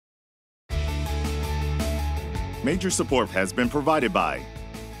Major support has been provided by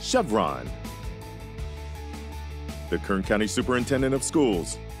Chevron, the Kern County Superintendent of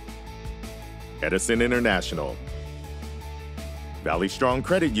Schools, Edison International, Valley Strong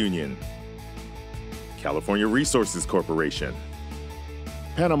Credit Union, California Resources Corporation,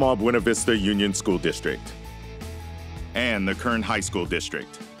 Panama Buena Vista Union School District, and the Kern High School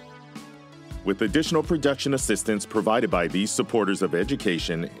District. With additional production assistance provided by these supporters of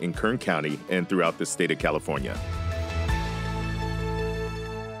education in Kern County and throughout the state of California.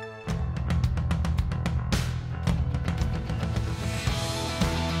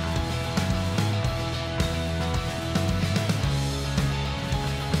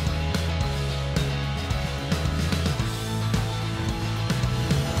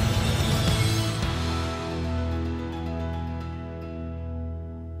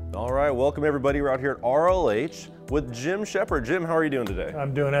 All right, welcome everybody. We're out here at RLH with Jim Shepard. Jim, how are you doing today?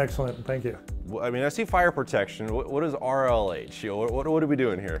 I'm doing excellent, thank you. I mean, I see fire protection. What is RLH? What are we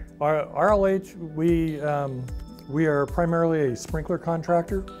doing here? RLH, we are primarily a sprinkler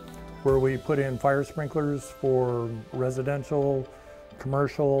contractor where we put in fire sprinklers for residential,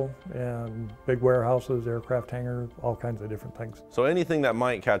 commercial, and big warehouses, aircraft hangars, all kinds of different things. So anything that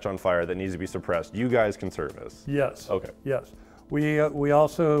might catch on fire that needs to be suppressed, you guys can service? Yes. Okay. Yes. We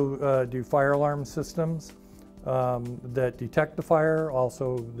also do fire alarm systems that detect the fire.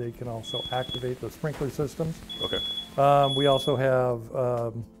 Also, they can also activate the sprinkler systems. Okay. We also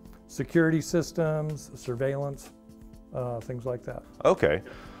have security systems, surveillance, things like that. Okay.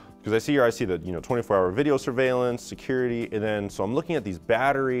 Because I see here, I see the 24-hour video surveillance, security, and then so I'm looking at these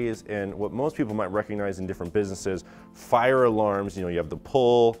batteries and what most people might recognize in different businesses, fire alarms. You have the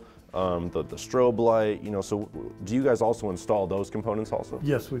pull. The strobe light, so do you guys also install those components also?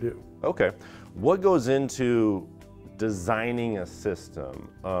 Yes, we do. Okay. What goes into designing a system,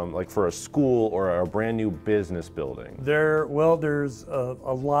 like for a school or a brand new business building? There's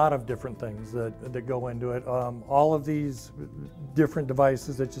a lot of different things that go into it. All of these different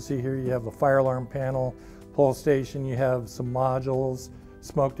devices that you see here, you have the fire alarm panel, pull station, you have some modules,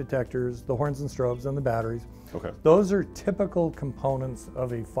 smoke detectors, the horns and strobes, and the batteries. Okay. Those are typical components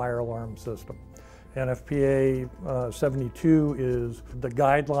of a fire alarm system. NFPA 72 is the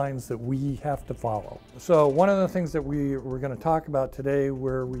guidelines that we have to follow. So one of the things that we're going to talk about today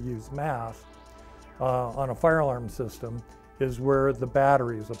where we use math on a fire alarm system is where the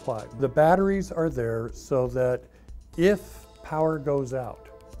batteries apply. The batteries are there so that if power goes out,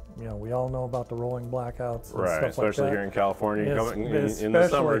 we all know about the rolling blackouts and right, stuff especially like that. here in California, in the Especially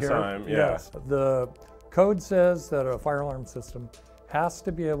summertime. here, Yeah. yes. The code says that a fire alarm system has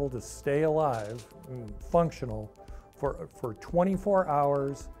to be able to stay alive and functional for 24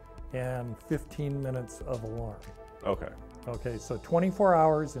 hours and 15 minutes of alarm. Okay. Okay, so 24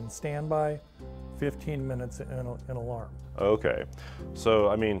 hours in standby, 15 minutes in alarm. Okay. So,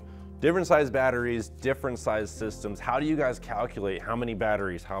 I mean, different size batteries, different size systems. How do you guys calculate how many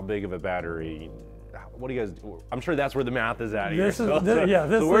batteries, how big of a battery? What do you guys do? I'm sure that's where the math is at here. So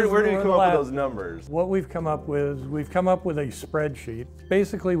where do you come up with those numbers? What we've come up with is we've come up with a spreadsheet.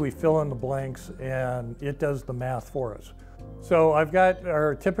 Basically, we fill in the blanks and it does the math for us. So I've got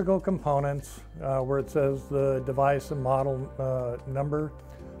our typical components where it says the device and model number.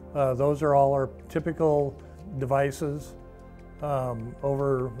 Those are all our typical devices.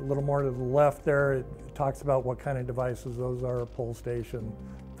 Over a little more to the left there, it talks about what kind of devices those are: pull station,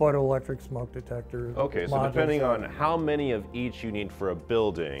 photoelectric smoke detector. Okay, so depending on how many of each you need for a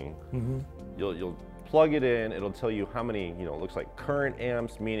building, you'll plug it in, it'll tell you how many, it looks like current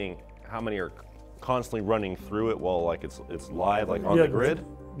amps, meaning how many are constantly running through it while like it's live, like on the grid?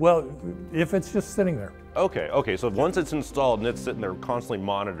 Well, if it's just sitting there. Okay, so once it's installed and it's sitting there constantly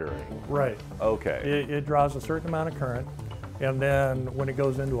monitoring. Right. Okay. It draws a certain amount of current, and then when it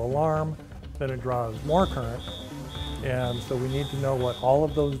goes into alarm, then it draws more current. And so we need to know what all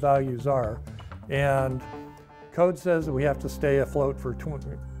of those values are. And code says that we have to stay afloat for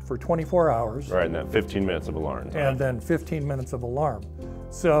 24 hours. Right, and then 15 minutes of alarm time. And then 15 minutes of alarm.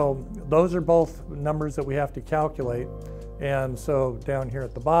 So those are both numbers that we have to calculate. And so down here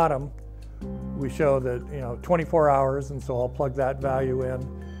at the bottom, we show that 24 hours, and so I'll plug that value in.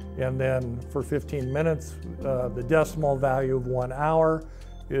 And then for 15 minutes, the decimal value of 1 hour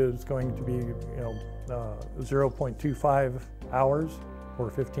is going to be 0.25 hours or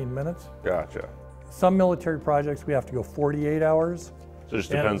 15 minutes. Gotcha. Some military projects we have to go 48 hours. So it just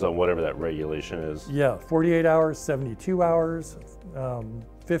depends on whatever that regulation is. Yeah, 48 hours, 72 hours,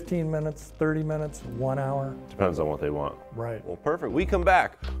 15 minutes, 30 minutes, 1 hour. Depends on what they want. Right. Well, perfect. We come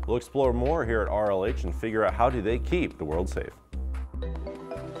back. We'll explore more here at RLH and figure out how do they keep the world safe.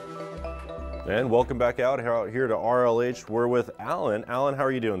 And welcome back out here to RLH. We're with Alan. Alan, how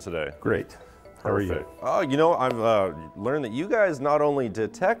are you doing today? Great. How are you? Oh, you know, I've learned that you guys not only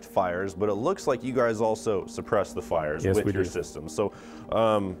detect fires, but it looks like you guys also suppress the fires with your system. So,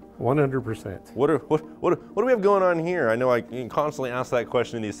 100%. What do we have going on here? I know I constantly ask that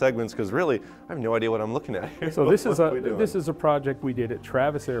question in these segments because really I have no idea what I'm looking at here. So this is a project we did at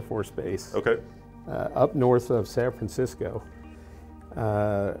Travis Air Force Base. Okay. Up north of San Francisco.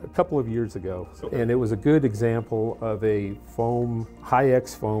 A couple of years ago, and it was a good example of a foam,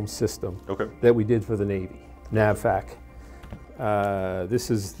 high-X foam system that we did for the Navy, NAVFAC.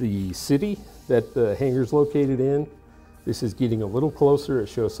 This is the city that the hangar's located in. This is getting a little closer. It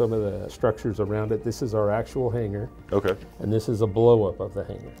shows some of the structures around it. This is our actual hangar. Okay. And this is a blow-up of the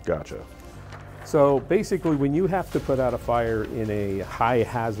hangar. Gotcha. So basically, when you have to put out a fire in a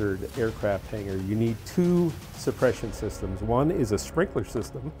high-hazard aircraft hangar, you need two suppression systems. One is a sprinkler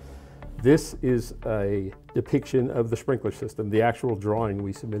system. This is a depiction of the sprinkler system, the actual drawing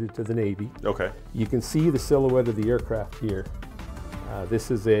we submitted to the Navy. Okay. You can see the silhouette of the aircraft here. This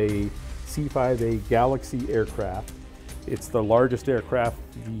is a C-5A Galaxy aircraft. It's the largest aircraft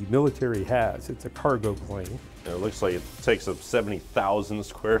the military has. It's a cargo plane. It looks like it takes up 70,000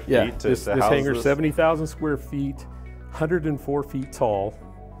 square feet to house this hangar, 70,000 square feet, 104 feet tall.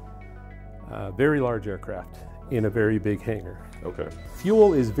 Very large aircraft in a very big hangar. Okay.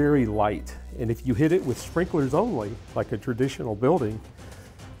 Fuel is very light, and if you hit it with sprinklers only, like a traditional building,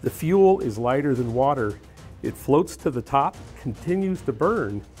 the fuel is lighter than water. It floats to the top, continues to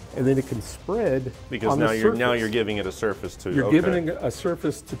burn, and then it can spread because on now the surface. Now you're giving it a surface to. You're giving it a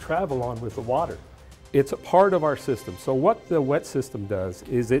surface to travel on with the water. It's a part of our system. So what the wet system does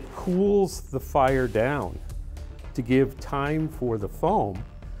is it cools the fire down to give time for the foam,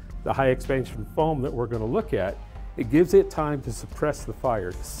 the high expansion foam that we're going to look at. It gives it time to suppress the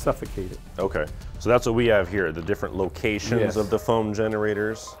fire, to suffocate it. Okay, so that's what we have here, the different locations of the foam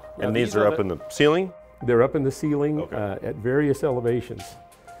generators. And these are up in the ceiling? They're up in the ceiling at various elevations.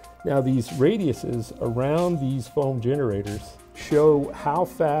 Now these radiuses around these foam generators show how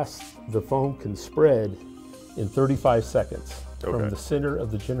fast the foam can spread in 35 seconds from the center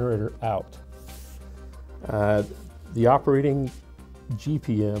of the generator out. The operating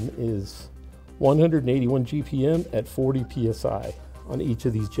GPM is 181 GPM at 40 PSI on each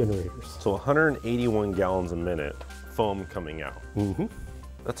of these generators. So 181 gallons a minute foam coming out. Mm-hmm.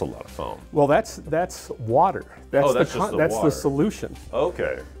 That's a lot of foam. Well, that's water. That's the solution.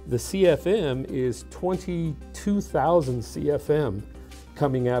 Okay. The CFM is 22,000 CFM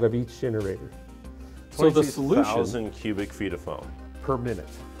coming out of each generator. So the solution 1,000 cubic feet of foam per minute.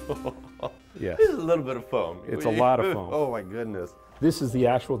 Yeah. This is a little bit of foam. It's a lot of foam. Oh my goodness. This is the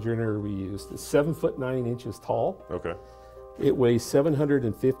actual generator we used. It's 7 foot 9 inches tall. Okay. It weighs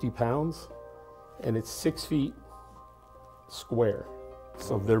 750 pounds, and it's 6 feet square.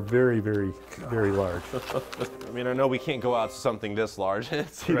 So they're very, very, very large. I mean, I know we can't go out to something this large and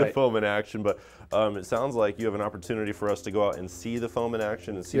see the foam in action, but it sounds like you have an opportunity for us to go out and see the foam in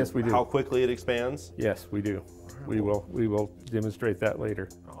action and see how quickly it expands. Yes, we do. We will demonstrate that later.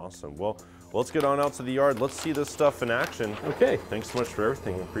 Awesome. Well, let's get on out to the yard. Let's see this stuff in action. Okay. Thanks so much for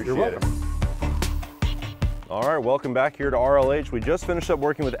everything. Appreciate it. All right, welcome back here to RLH. We just finished up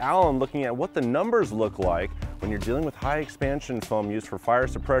working with Alan looking at what the numbers look like when you're dealing with high expansion foam used for fire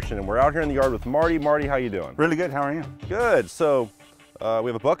suppression. And we're out here in the yard with Marty. Marty, how you doing? Really good, how are you? Good, so we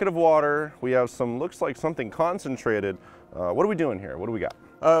have a bucket of water. We have looks like something concentrated. What are we doing here? What do we got?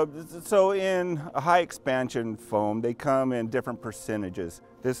 So in a high expansion foam, they come in different percentages.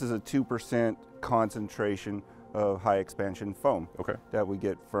 This is a 2% concentration of high expansion foam that we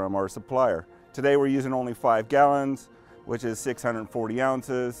get from our supplier. Today we're using only 5 gallons, which is 640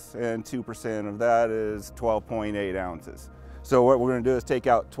 ounces, and 2% of that is 12.8 ounces. So what we're going to do is take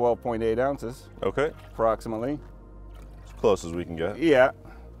out 12.8 ounces. Okay. Approximately. As close as we can get. Yeah.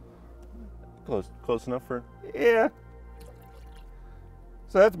 Close enough for? Yeah.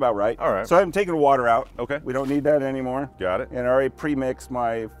 So that's about right. All right. So I'm taking the water out. Okay. We don't need that anymore. Got it. And I already pre-mixed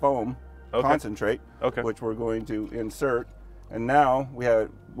my foam concentrate, which we're going to insert. And now we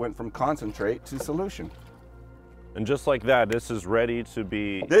went from concentrate to solution. And just like that, this is ready to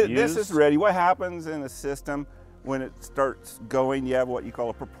be used? This is ready. What happens in the system when it starts going, you have what you call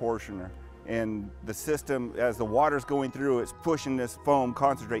a proportioner. And the system, as the water's going through, it's pushing this foam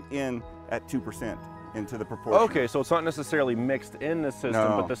concentrate in at 2% into the proportion. Okay, so it's not necessarily mixed in the system,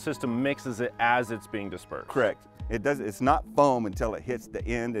 but the system mixes it as it's being dispersed. Correct. It's not foam until it hits the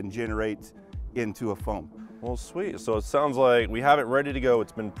end and generates into a foam. Well, sweet. So it sounds like we have it ready to go.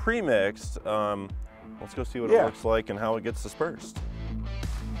 It's been pre-mixed. Let's go see what it looks like and how it gets dispersed.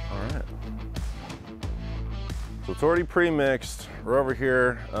 All right. So it's already pre-mixed. We're over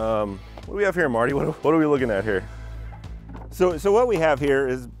here. What do we have here, Marty? What are we looking at here? So what we have here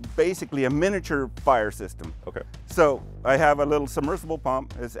is basically a miniature fire system. Okay. So I have a little submersible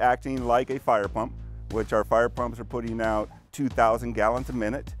pump. It's acting like a fire pump, which our fire pumps are putting out 2,000 gallons a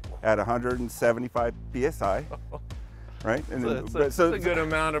minute at 175 PSI. Right? And it's a good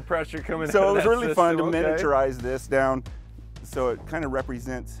amount of pressure coming out. So it of was that really system. fun to Okay. miniaturize this down so it kind of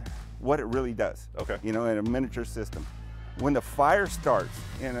represents what it really does. Okay. You know, in a miniature system. When the fire starts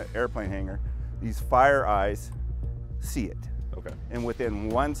in an airplane hangar, these fire eyes see it. Okay. And within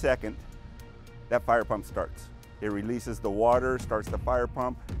 1 second, that fire pump starts. It releases the water, starts the fire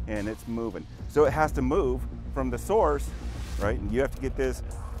pump, and it's moving. So it has to move from the source, right? And you have to get this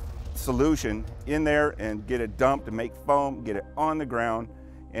solution in there and get it dumped to make foam, get it on the ground,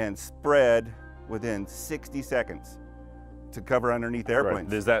 and spread within 60 seconds to cover underneath airplanes.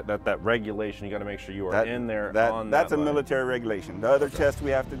 Right. Is that regulation? You got to make sure you are in there on that That's a line. military regulation. The other test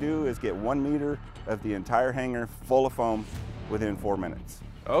we have to do is get 1 meter of the entire hangar full of foam within 4 minutes.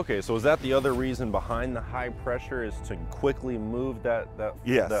 Okay, so is that the other reason behind the high pressure, is to quickly move that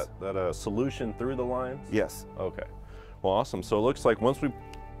Yes. solution through the lines? Yes. Okay. Well, awesome. So it looks like once we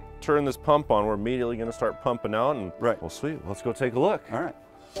turn this pump on, we're immediately going to start pumping out. And Right. Well, sweet. Let's go take a look. All right.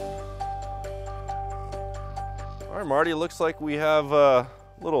 All right, Marty. It looks like we have a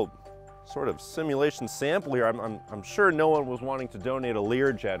little sort of simulation sample here. I'm sure no one was wanting to donate a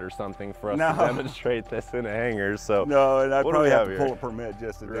Learjet or something for us to demonstrate this in a hangar. So no, and I what probably do we have to here? pull a permit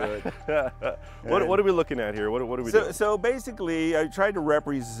just to do it. What are we looking at here? What are we doing? So basically, I tried to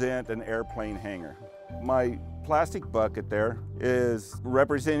represent an airplane hangar. My plastic bucket there is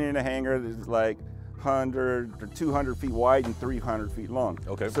representing a hangar that's like 100 or 200 feet wide and 300 feet long.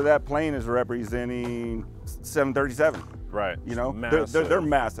 Okay. So that plane is representing 737. Right. You know, massive. they're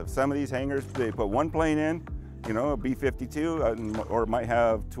massive. Some of these hangars, they put one plane in, you know, a B-52, or it might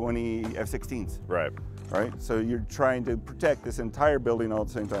have 20 F-16s. Right. Right? So you're trying to protect this entire building all at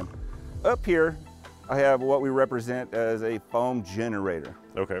the same time. Up here, I have what we represent as a foam generator.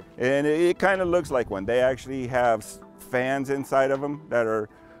 Okay. And it kind of looks like one. They actually have fans inside of them that are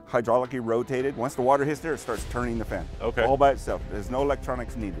hydraulically rotated. Once the water hits there, it starts turning the fan. Okay. All by itself. There's no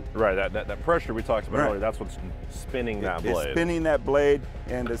electronics needed. Right, that pressure we talked about Right. earlier, that's what's spinning that blade. It's spinning that blade,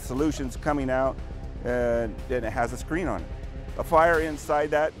 and the solution's coming out, and then it has a screen on it. A fire inside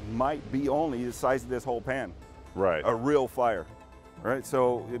that might be only the size of this whole pan. Right. A real fire. Right,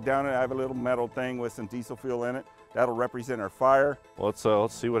 so down there I have a little metal thing with some diesel fuel in it. That'll represent our fire. Well,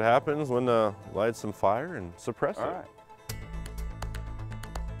 let's see what happens when light some fire and suppress it. All right.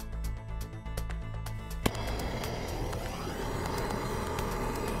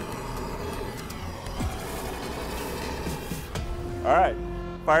 All right,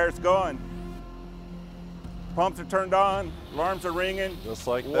 fire's going. Pumps are turned on, alarms are ringing. Just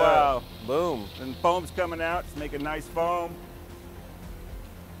like that. Wow. Boom. And foam's coming out, it's making nice foam.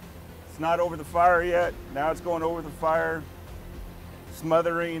 It's not over the fire yet. Now it's going over the fire,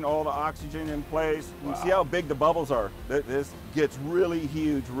 smothering all the oxygen in place. You can see how big the bubbles are. This gets really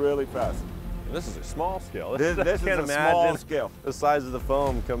huge really fast. And this is a small scale. This I is can't a imagine small scale. the size of the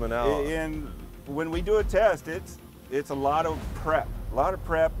foam coming out. And when we do a test, it's a lot of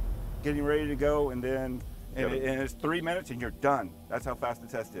prep, getting ready to go, and then and it's 3 minutes and you're done. That's how fast the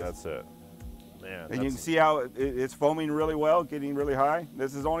test is. That's it. Man. And you can see how it's foaming really well, getting really high.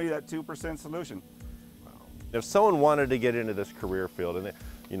 This is only that 2% solution. If someone wanted to get into this career field and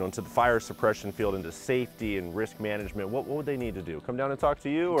into the fire suppression field, into safety and risk management, what would they need to do? Come down and talk to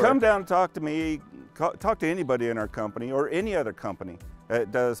you? Or? Come down and talk to me. Talk to anybody in our company or any other company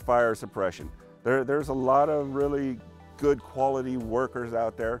that does fire suppression. There's a lot of really good quality workers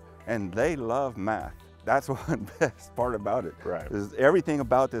out there, and they love math. That's one best part about it. Right. Is everything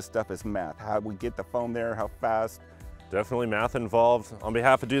about this stuff is math. How we get the foam there, how fast. Definitely math involved. On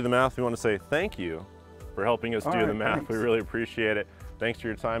behalf of Do the Math, we want to say thank you for helping us do the math. We really appreciate it. Thanks for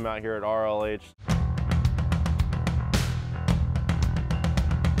your time out here at RLH.